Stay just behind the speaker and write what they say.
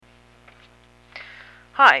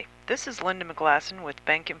Hi, this is Linda McGlasson with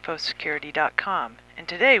BankInfoSecurity.com, and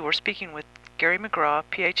today we're speaking with Gary McGraw,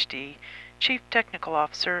 PhD, Chief Technical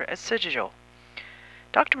Officer at Citadel.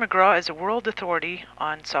 Dr. McGraw is a world authority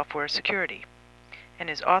on software security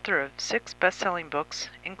and is author of 6 best-selling books,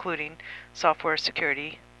 including Software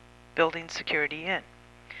Security, Building Security In.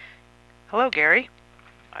 Hello, Gary.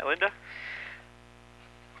 Hi, Linda.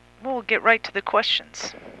 We'll get right to the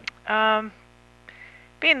questions.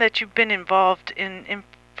 Being that you've been involved in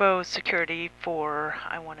info security for,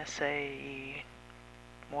 I want to say,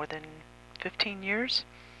 more than 15 years?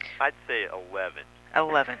 I'd say 11.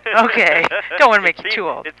 11. Okay. Don't want to make you too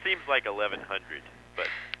old. It seems like 1100, but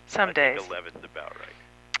Some I days. think 11's about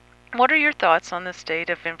right. What are your thoughts on the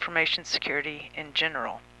state of information security in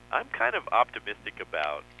general? I'm kind of optimistic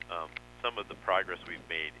about some of the progress we've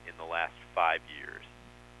made in the last 5 years,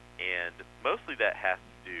 and mostly that has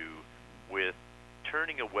to do with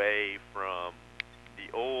turning away from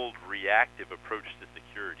the old reactive approach to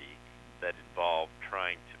security that involved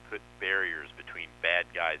trying to put barriers between bad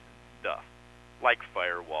guys and stuff, like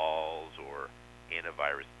firewalls or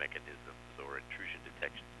antivirus mechanisms or intrusion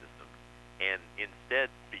detection systems, and instead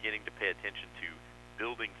beginning to pay attention to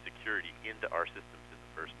building security into our systems in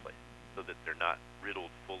the first place so that they're not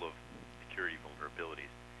riddled full of security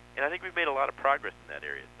vulnerabilities. And I think we've made a lot of progress in that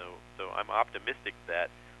area, so I'm optimistic that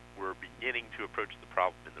we're beginning to approach the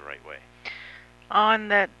problem in the right way. On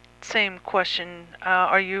that same question,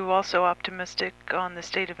 are you also optimistic on the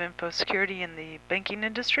state of info security in the banking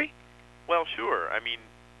industry? Well, sure. I mean,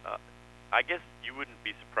 I guess you wouldn't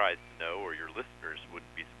be surprised to know, or your listeners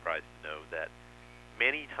wouldn't be surprised to know, that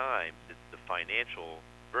many times it's the financial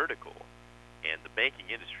vertical and the banking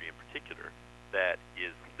industry in particular that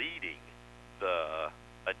is leading the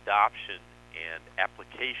adoption and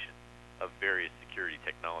application of various security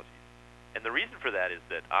technologies. And the reason for that is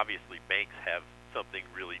that obviously banks have something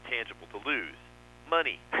really tangible to lose,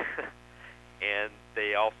 money. And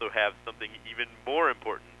they also have something even more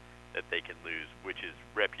important that they can lose, which is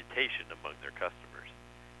reputation among their customers.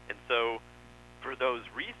 And so for those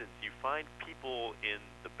reasons, you find people in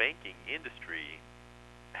the banking industry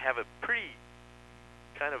have a pretty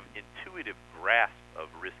kind of intuitive grasp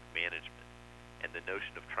of risk management and the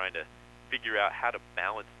notion of trying to figure out how to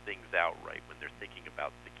balance things out right when they're thinking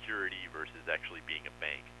about security versus actually being a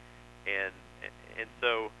bank. And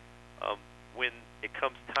so when it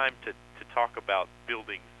comes time to talk about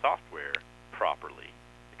building software properly,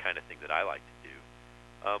 the kind of thing that I like to do,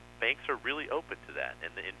 banks are really open to that.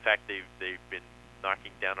 And in fact, they've been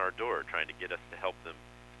knocking down our door trying to get us to help them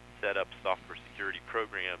set up software security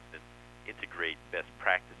programs and integrate best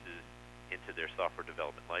practices into their software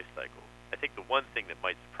development lifecycle. I think the one thing that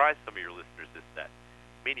might surprise some of your listeners is that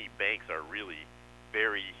many banks are really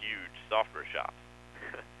very huge software shops.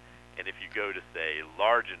 And if you go to, say,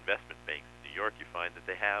 large investment banks in New York, you find that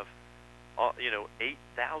they have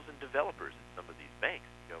 8,000 developers in some of these banks.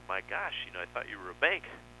 You go, my gosh, I thought you were a bank,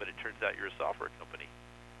 but it turns out you're a software company.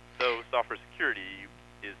 So software security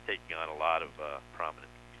is taking on a lot of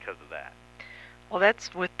prominence because of that. Well,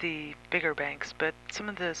 that's with the bigger banks, but some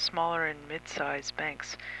of the smaller and mid-sized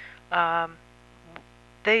banks,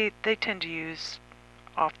 they tend to use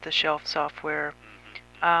off-the-shelf software.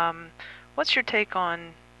 What's your take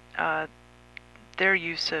on their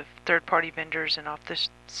use of third-party vendors and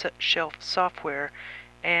off-the-shelf software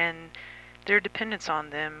and their dependence on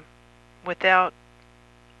them without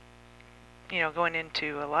going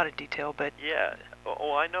into a lot of detail? But yeah,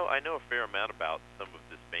 I know a fair amount about some of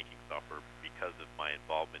this banking software because of my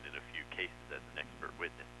involvement in a few cases as an expert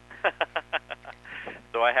witness.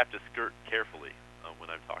 So I have to skirt carefully when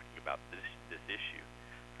I'm talking about this issue.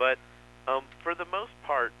 But for the most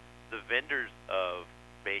part, the vendors of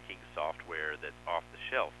banking software that's off the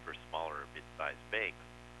shelf for smaller or mid-sized banks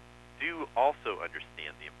do also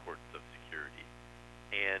understand the importance of security,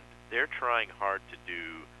 and they're trying hard to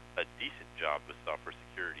do a decent job with software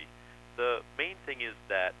security. The main thing is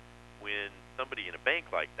that when somebody in a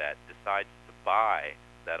bank like that decides to buy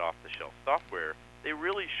that off-the-shelf software, they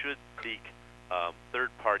really should seek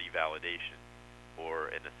third-party validation or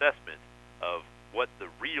an assessment of what the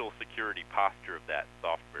real security posture of that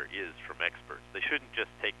software is from experts. They shouldn't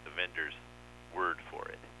just take the vendor's word for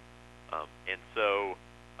it. And so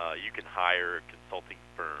you can hire a consulting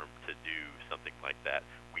firm to do something like that.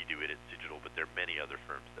 We do it at Citadel, but there are many other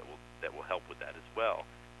firms that will help with that as well,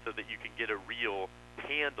 so that you can get a real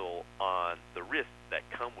handle on the risks that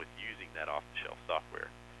come with using that off-the-shelf software.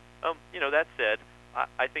 That said,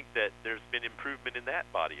 I think that there's been improvement in that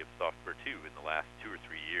body of software too in the last 2 or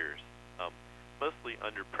 3 years, mostly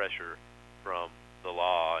under pressure from the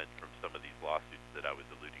law and from some of these lawsuits that I was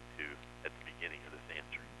alluding to at the beginning of this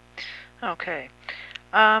answer. Okay.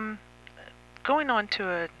 Um, Going on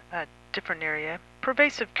to a different area,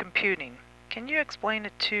 pervasive computing. Can you explain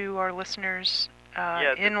it to our listeners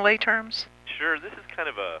Yeah, in lay terms? sure. This is kind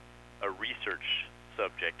of a research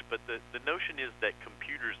subject, but the notion is that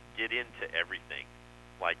computers get into everything,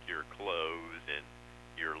 like your clothes and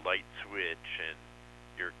your light switch and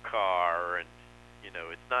your car, and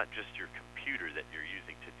it's not just your computer that you're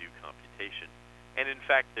using to do computation. And in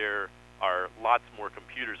fact, there are lots more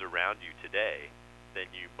computers around you today than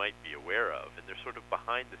you might be aware of, and they're sort of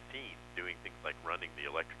behind the scenes doing things like running the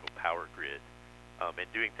electrical power grid, and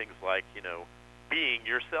doing things like being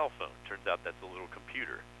your cell phone. Turns out that's a little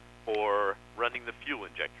computer. Or running the fuel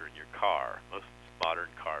injector in your car. Most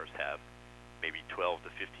modern cars have maybe 12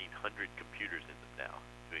 to 1,500 computers in them now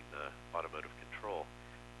doing the automotive control.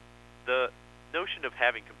 The notion of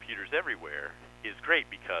having computers everywhere is great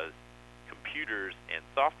because computers and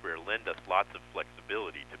software lend us lots of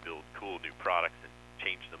flexibility to build cool new products and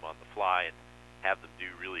change them on the fly and have them do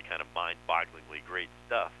really kind of mind-bogglingly great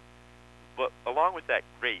stuff. But along with that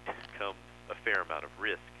great comes a fair amount of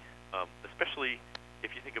risk, especially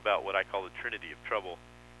if you think about what I call the trinity of trouble.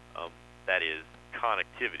 That is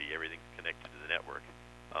connectivity, everything's connected to the network.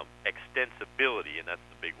 Extensibility, and that's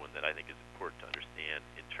the big one that I think is important to understand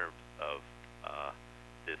in terms of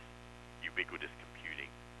this ubiquitous computing.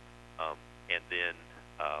 And then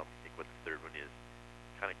I think what the third one is,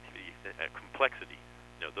 connectivity, complexity.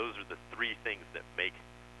 Those are the three things that make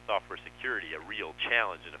software security a real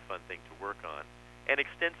challenge and a fun thing to work on. And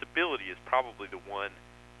extensibility is probably the one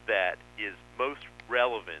that is most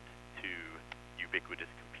relevant to ubiquitous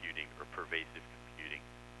computing or pervasive computing.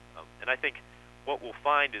 And I think what we'll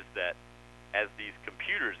find is that as these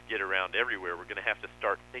computers get around everywhere, we're going to have to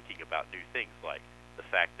start thinking about new things like the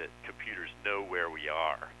fact that computers know where we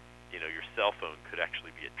are. Your cell phone could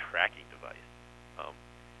actually be a tracking device.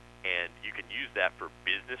 And you can use that for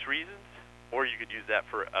business reasons, or you could use that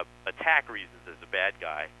for attack reasons as a bad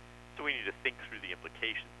guy. So we need to think through the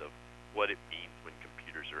implications of what it means when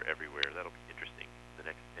computers are everywhere. That'll be interesting in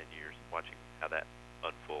the next 10 years, watching how that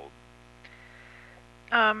unfolds.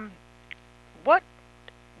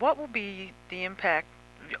 What will be the impact,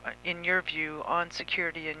 in your view, on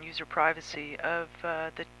security and user privacy of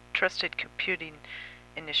the Trusted Computing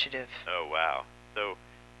Initiative? Oh, wow. So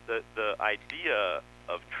the idea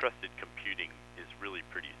of trusted computing is really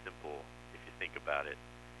pretty simple if you think about it.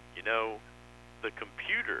 The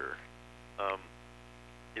computer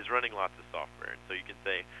is running lots of software, and so you can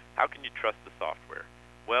say, how can you trust the software?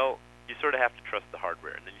 Well, you sort of have to trust the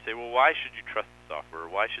hardware, and then you say, well, why should you trust the software?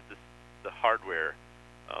 Why should the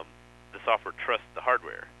software trust the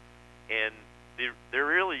hardware? And there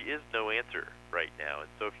really is no answer right now. And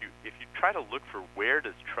so if you try to look for where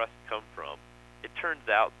does trust come from, it turns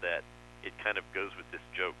out that it kind of goes with this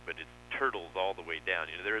joke, but it turtles all the way down.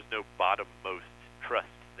 There is no bottommost trust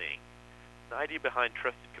thing. The idea behind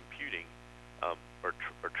trusted computing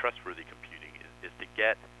or trustworthy computing is to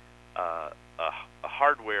get a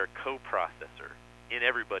hardware coprocessor in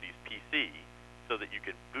everybody's PC so that you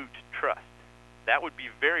can boot trust. That would be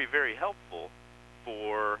very, very helpful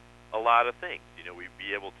for a lot of things. We'd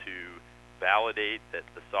be able to validate that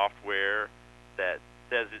the software that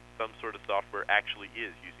says it's some sort of software actually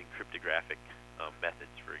is using cryptographic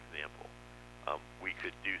methods, for example. We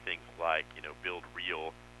could do things like, build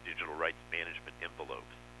real digital rights management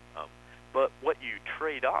envelopes. But what you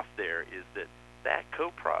trade off there is that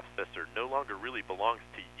coprocessor no longer really belongs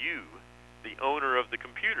to you, the owner of the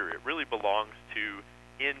computer. It really belongs to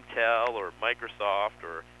Intel or Microsoft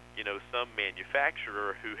or some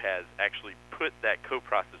manufacturer who has actually put that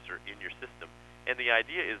coprocessor in your system. And the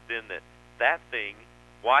idea is then that thing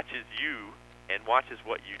watches you and watches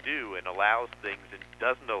what you do and allows things and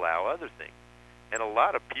doesn't allow other things. And a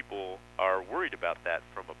lot of people are worried about that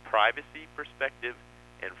from a privacy perspective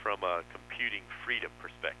and from a computing freedom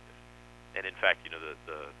perspective. And in fact,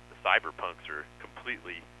 the cyberpunks are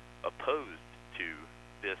completely opposed to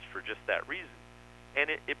this for just that reason. And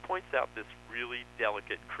it points out this really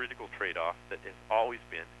delicate, critical trade-off that has always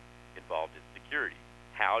been involved in security.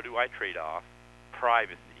 How do I trade off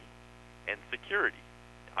privacy and security?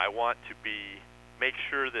 I want to make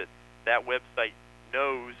sure that website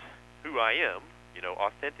knows who I am,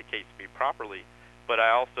 authenticates me properly, but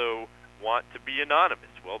I also want to be anonymous.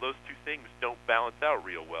 Well, those two things don't balance out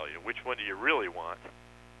real well. Which one do you really want?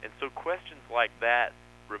 And so questions like that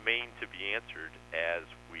remain to be answered as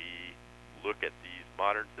we look at these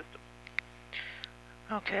modern systems.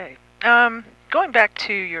 Okay. Going back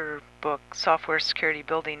to your book, Software Security,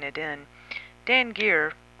 Building It In, Dan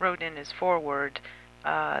Geer wrote in his foreword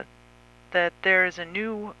that there is a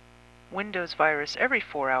new Windows virus every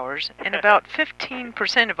 4 hours, and about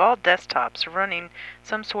 15% of all desktops are running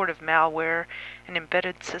some sort of malware, and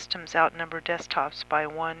embedded systems outnumber desktops by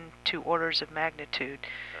 1-2 orders of magnitude.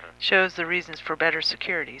 Shows the reasons for better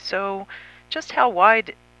security. So, just how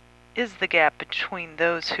wide is the gap between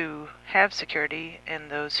those who have security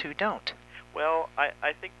and those who don't? Well,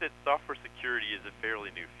 I think that software security is a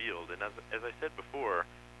fairly new field, and as I said before,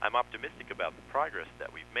 I'm optimistic about the progress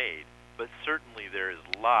that we've made, but certainly there is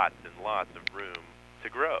lots and lots of room to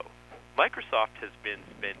grow. Microsoft has been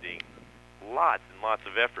spending lots and lots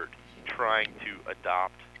of effort trying to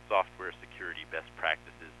adopt software security best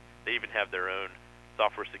practices. They even have their own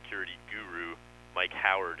software security guru, Mike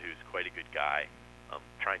Howard, who's quite a good guy,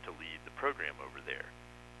 trying to lead the program over there.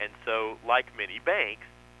 And so, like many banks,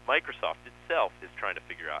 Microsoft itself is trying to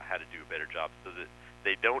figure out how to do a better job so that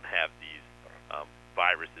they don't have these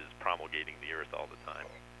viruses promulgating the earth all the time.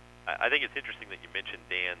 I think it's interesting that you mentioned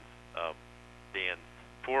Dan's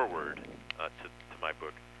foreword to my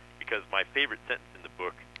book, because my favorite sentence in the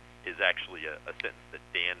book is actually a sentence that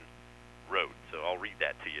Dan wrote. So I'll read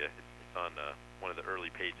that to you. It's on one of the early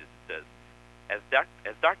pages. It says, as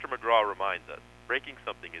Dr. McGraw reminds us, breaking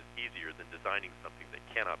something is easier than designing something that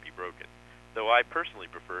cannot be broken. Though I personally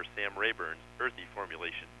prefer Sam Rayburn's earthy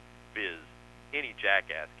formulation, viz., any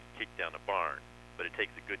jackass can kick down a barn, but it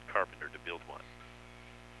takes a good carpenter to build one.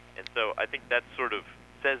 And so I think that sort of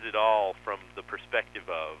says it all from the perspective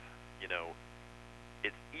of,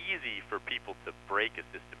 it's easy for people to break a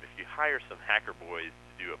system. If you hire some hacker boys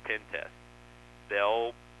to do a pen test,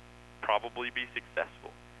 they'll probably be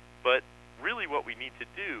successful. But really what we need to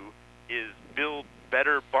do is build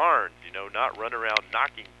better barns, not run around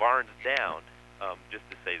knocking barns down just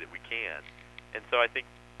to say that we can. And so I think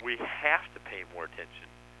we have to pay more attention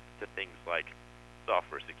to things like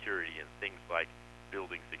software security and things like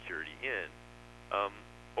building security in,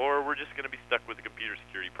 or we're just going to be stuck with a computer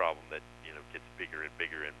security problem that gets bigger and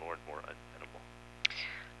bigger and more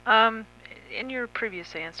untenable. In your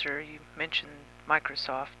previous answer, you mentioned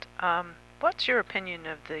Microsoft. What's your opinion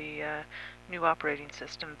of the new operating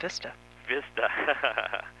system, Vista?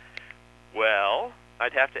 Vista. Well,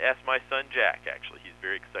 I'd have to ask my son Jack, actually. He's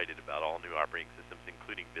very excited about all new operating systems,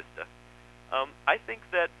 including Vista. I think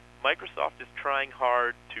that Microsoft is trying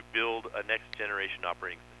hard to build a next-generation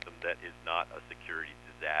operating system that is not a security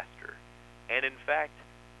disaster. And in fact,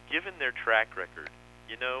 given their track record,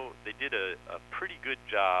 they did a pretty good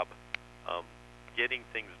job getting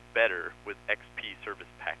things better with XP Service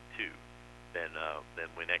Pack 2 than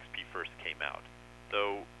when XP first came out.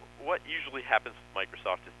 So what usually happens with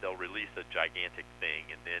Microsoft is they'll release a gigantic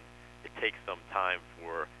thing, and then it takes some time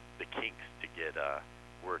for the kinks to get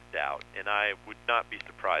worked out. And I would not be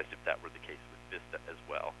surprised if that were the case with Vista as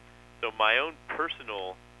well. So my own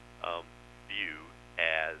personal view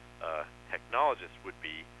as a technologist would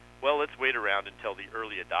be, well, let's wait around until the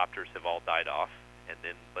early adopters have all died off, and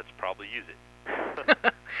then let's probably use it.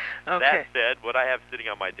 Okay. That said, what I have sitting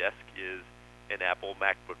on my desk is an Apple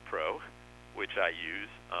MacBook Pro, which I use,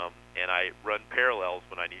 and I run Parallels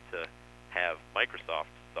when I need to have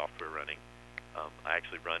Microsoft software running. I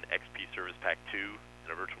actually run XP Service Pack 2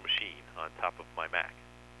 in a virtual machine on top of my Mac.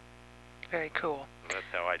 Very cool. So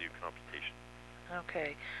that's how I do computation.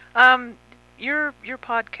 Okay. Your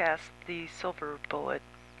podcast, The Silver Bullet,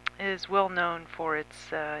 is well known for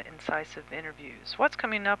its incisive interviews. What's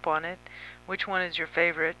coming up on it? Which one is your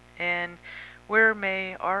favorite? And where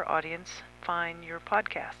may our audience find your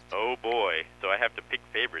podcast? Oh boy, so I have to pick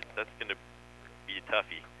favorites. That's going to be a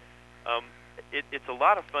toughie. It's a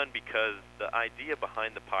lot of fun because the idea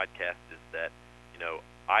behind the podcast is that,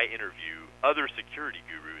 I interview other security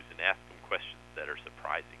gurus and ask them questions that are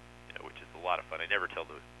surprising, which is a lot of fun. I never tell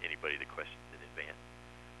anybody the questions in advance.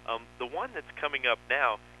 The one that's coming up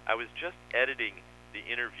now, I was just editing the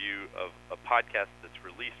interview of a podcast that's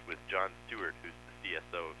released with John Stewart, who's the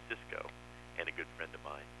CSO of Cisco and a good friend of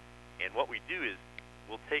mine. And what we do is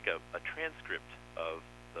we'll take a transcript of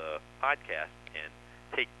the podcast and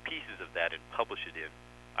take pieces of that and publish it in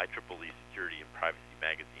IEEE Security and Privacy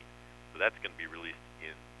magazine. So that's going to be released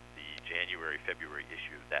in the January-February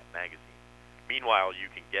issue of that magazine. Meanwhile,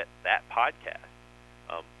 you can get that podcast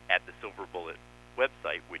at the Silver Bullet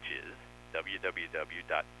website, which is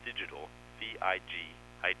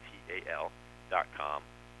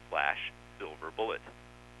www.digital.com/silverbullet,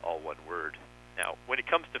 all one word. Now, when it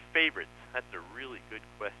comes to favorites, that's a really good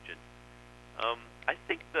question. I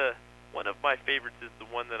think one of my favorites is the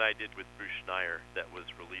one that I did with Bruce Schneier that was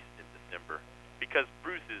released in December, because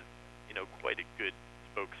Bruce is, quite a good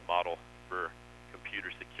spokesmodel for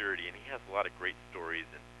computer security, and he has a lot of great stories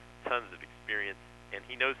and tons of experience, and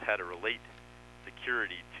he knows how to relate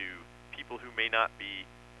security to people who may not be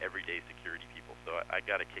everyday security people. So I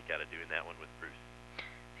got a kick out of doing that one with Bruce.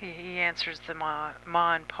 He answers the ma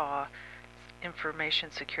and pa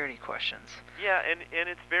information security questions. Yeah, and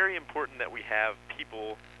it's very important that we have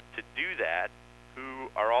people to do that who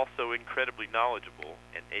are also incredibly knowledgeable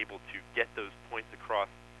and able to get those points across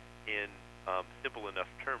in simple enough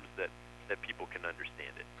terms that people can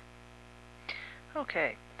understand it.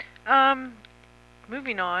 Okay.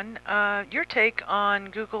 Moving on, your take on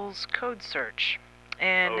Google's code search,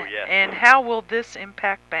 and yes. and how will this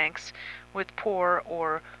impact banks with poor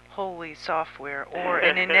or wholly software or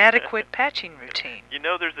an inadequate patching routine? You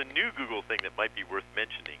know, there's a new Google thing that might be worth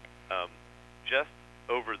mentioning. Just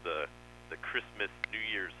over the Christmas, New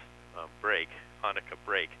Year's break, Hanukkah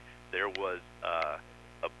break, there was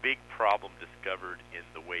a big problem discovered in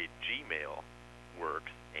the way Gmail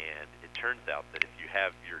works, and it turns out that if you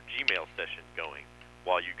have your Gmail session going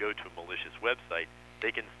while you go to a malicious website,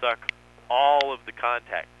 they can suck all of the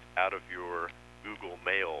contacts out of your Google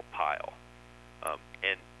Mail pile,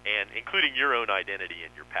 and including your own identity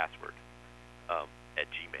and your password at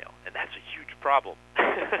Gmail, and that's a huge problem.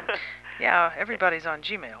 Yeah, everybody's on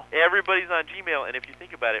Gmail. Everybody's on Gmail, and if you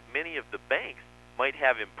think about it, many of the banks might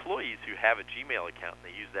have employees who have a Gmail account,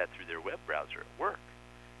 and they use that through their web browser at work.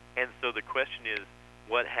 And so the question is,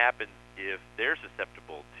 what happens if they're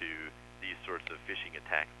susceptible to these sorts of phishing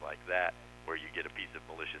attacks like that, where you get a piece of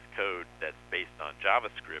malicious code that's based on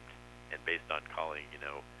JavaScript and based on calling,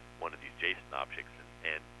 one of these JSON objects,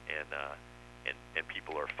 and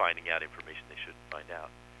people are finding out information they shouldn't find out.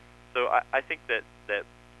 So I think that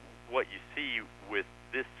what you see with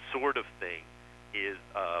this sort of thing is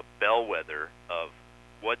a bellwether of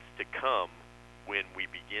what's to come when we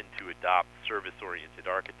begin to adopt service-oriented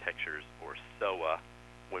architectures, or SOA,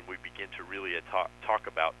 when we begin to really talk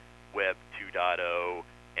about Web 2.0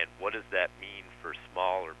 and what does that mean for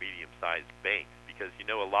small or medium-sized banks. Because,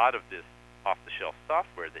 a lot of this off-the-shelf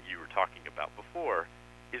software that you were talking about before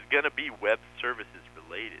is going to be web services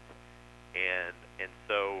related. And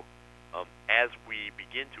so as we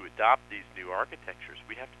begin to adopt these new architectures,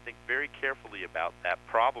 we have to think very carefully about that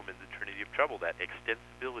problem in the trinity of trouble, that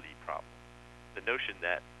extensibility problem. The notion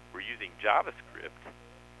that we're using JavaScript,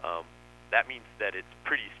 that means that it's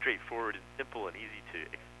pretty straightforward and simple and easy to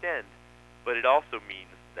extend, but it also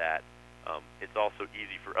means that it's also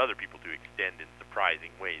easy for other people to extend in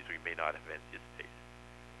surprising ways we may not have anticipated.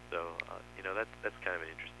 So, that's kind of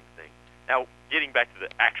an interesting thing. Now, getting back to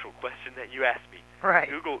the actual question that you asked me, right?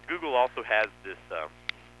 Google also has this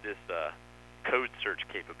code search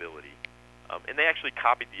capability, and they actually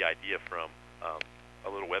copied the idea from a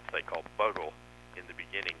little website called Buggle in the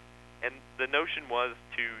beginning. And the notion was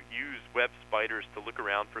to use web spiders to look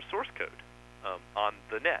around for source code on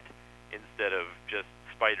the net instead of just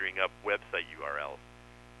spidering up website URLs.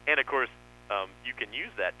 And of course, you can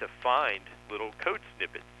use that to find little code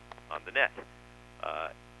snippets on the net,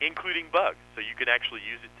 including bugs. So you can actually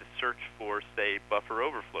use it to search for, say, buffer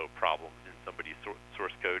overflow problems in somebody's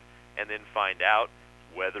source code, and then find out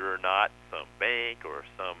whether or not some bank or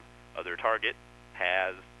some other target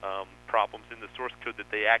has problems in the source code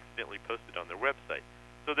that they accidentally posted on their website.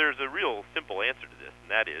 So there's a real simple answer to this,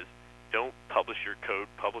 and that is, don't publish your code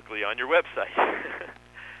publicly on your website.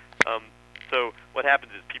 So what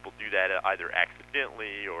happens is people do that either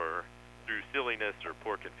accidentally or through silliness or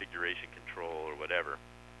poor configuration control or whatever.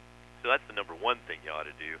 So that's the number one thing you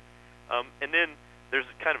ought to do. And then there's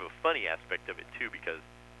kind of a funny aspect of it, too, because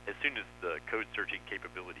as soon as the code searching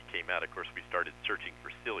capability came out, of course, we started searching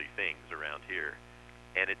for silly things around here.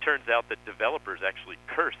 And it turns out that developers actually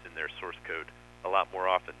curse in their source code a lot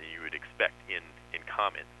more often than you would expect in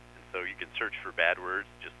comments. And so you can search for bad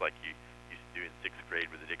words just like you used to do in 6th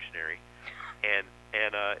grade with a dictionary. And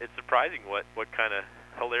it's surprising what kind of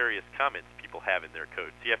hilarious comments people have in their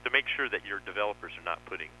code. So you have to make sure that your developers are not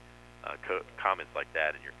putting comments like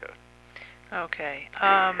that in your code. Okay.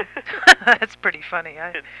 That's pretty funny.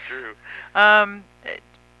 It's true.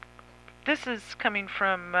 This is coming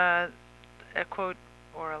from a quote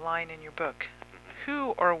or a line in your book. Mm-hmm.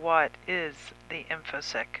 Who or what is the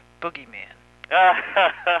InfoSec boogeyman?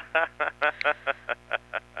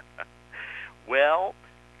 Well,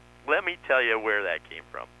 let me tell you where that came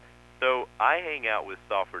from. So I hang out with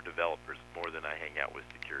software developers more than I hang out with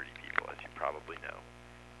security people, as you probably know.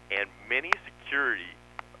 And many security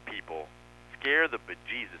people scare the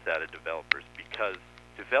bejesus out of developers because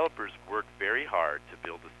developers work very hard to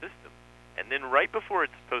build a system. And then right before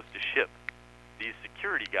it's supposed to ship, these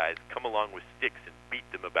security guys come along with sticks and beat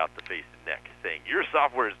them about the face and neck, saying, your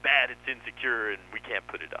software is bad, it's insecure, and we can't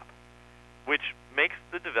put it up. Which makes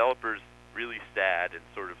the developers really sad and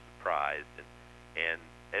sort of surprised, and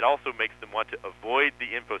it also makes them want to avoid the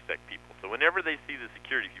InfoSec people. So whenever they see the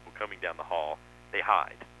security people coming down the hall, they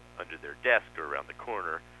hide under their desk or around the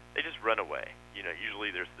corner. They just run away.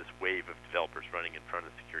 Usually there's this wave of developers running in front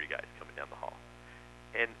of the security guys coming down the hall.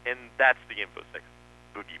 And that's the InfoSec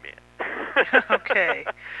boogeyman. Okay.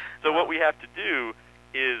 So what we have to do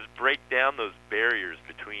is break down those barriers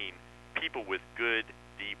between people with good,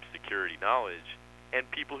 deep security knowledge and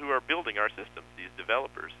people who are building our systems, these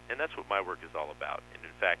developers. And that's what my work is all about. And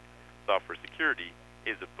in fact, Software Security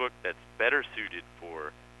is a book that's better suited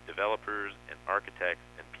for developers and architects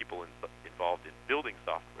and people involved in building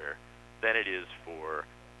software than it is for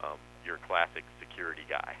your classic security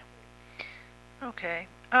guy. Okay.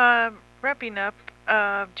 Wrapping up,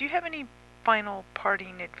 do you have any final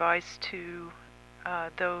parting advice to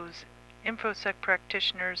those InfoSec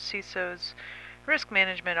practitioners, CISOs, risk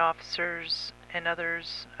management officers, and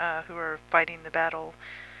others who are fighting the battle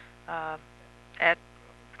at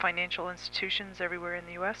financial institutions everywhere in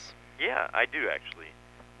the U.S.? Yeah, I do actually.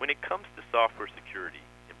 When it comes to software security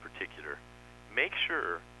in particular, make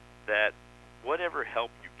sure that whatever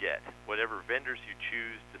help you get, whatever vendors you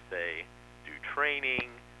choose to say do training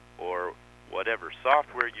or whatever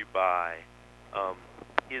software you buy,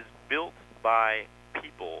 is built by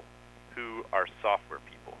people who are software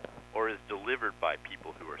people or is delivered by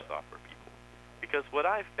people who are software people. Because what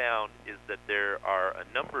I've found is that there are a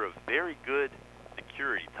number of very good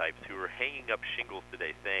security types who are hanging up shingles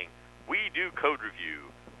today saying, we do code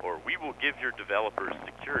review, or we will give your developers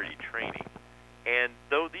security training. And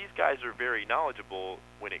though these guys are very knowledgeable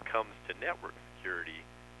when it comes to network security,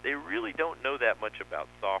 they really don't know that much about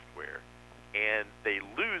software. And they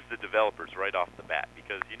lose the developers right off the bat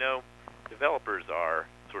because, developers are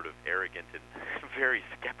sort of arrogant and very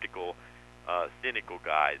skeptical, cynical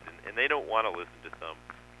guys, and they don't want to listen to some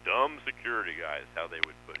dumb security guys, how they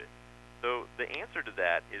would put it. So the answer to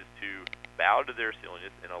that is to bow to their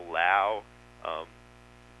silliness and allow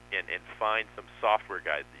and find some software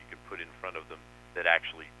guys that you can put in front of them that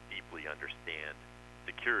actually deeply understand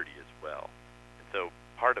security as well. And so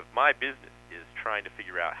part of my business is trying to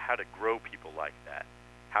figure out how to grow people like that,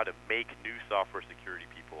 how to make new software security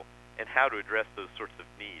people, and how to address those sorts of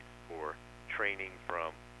needs for training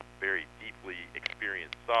from very deeply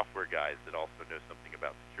experienced software guys that also know something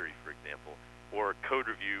about security, for example, or code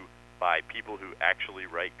review by people who actually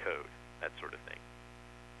write code, that sort of thing.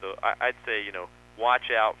 So I'd say, watch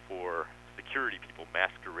out for security people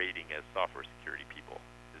masquerading as software security people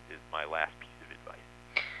is my last piece of advice.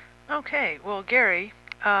 Okay. Well, Gary,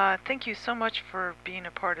 thank you so much for being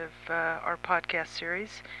a part of our podcast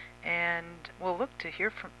series, and we'll look to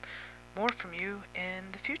hear more from you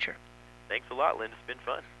in the future. Thanks a lot, Lynn. It's been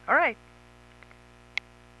fun. All right.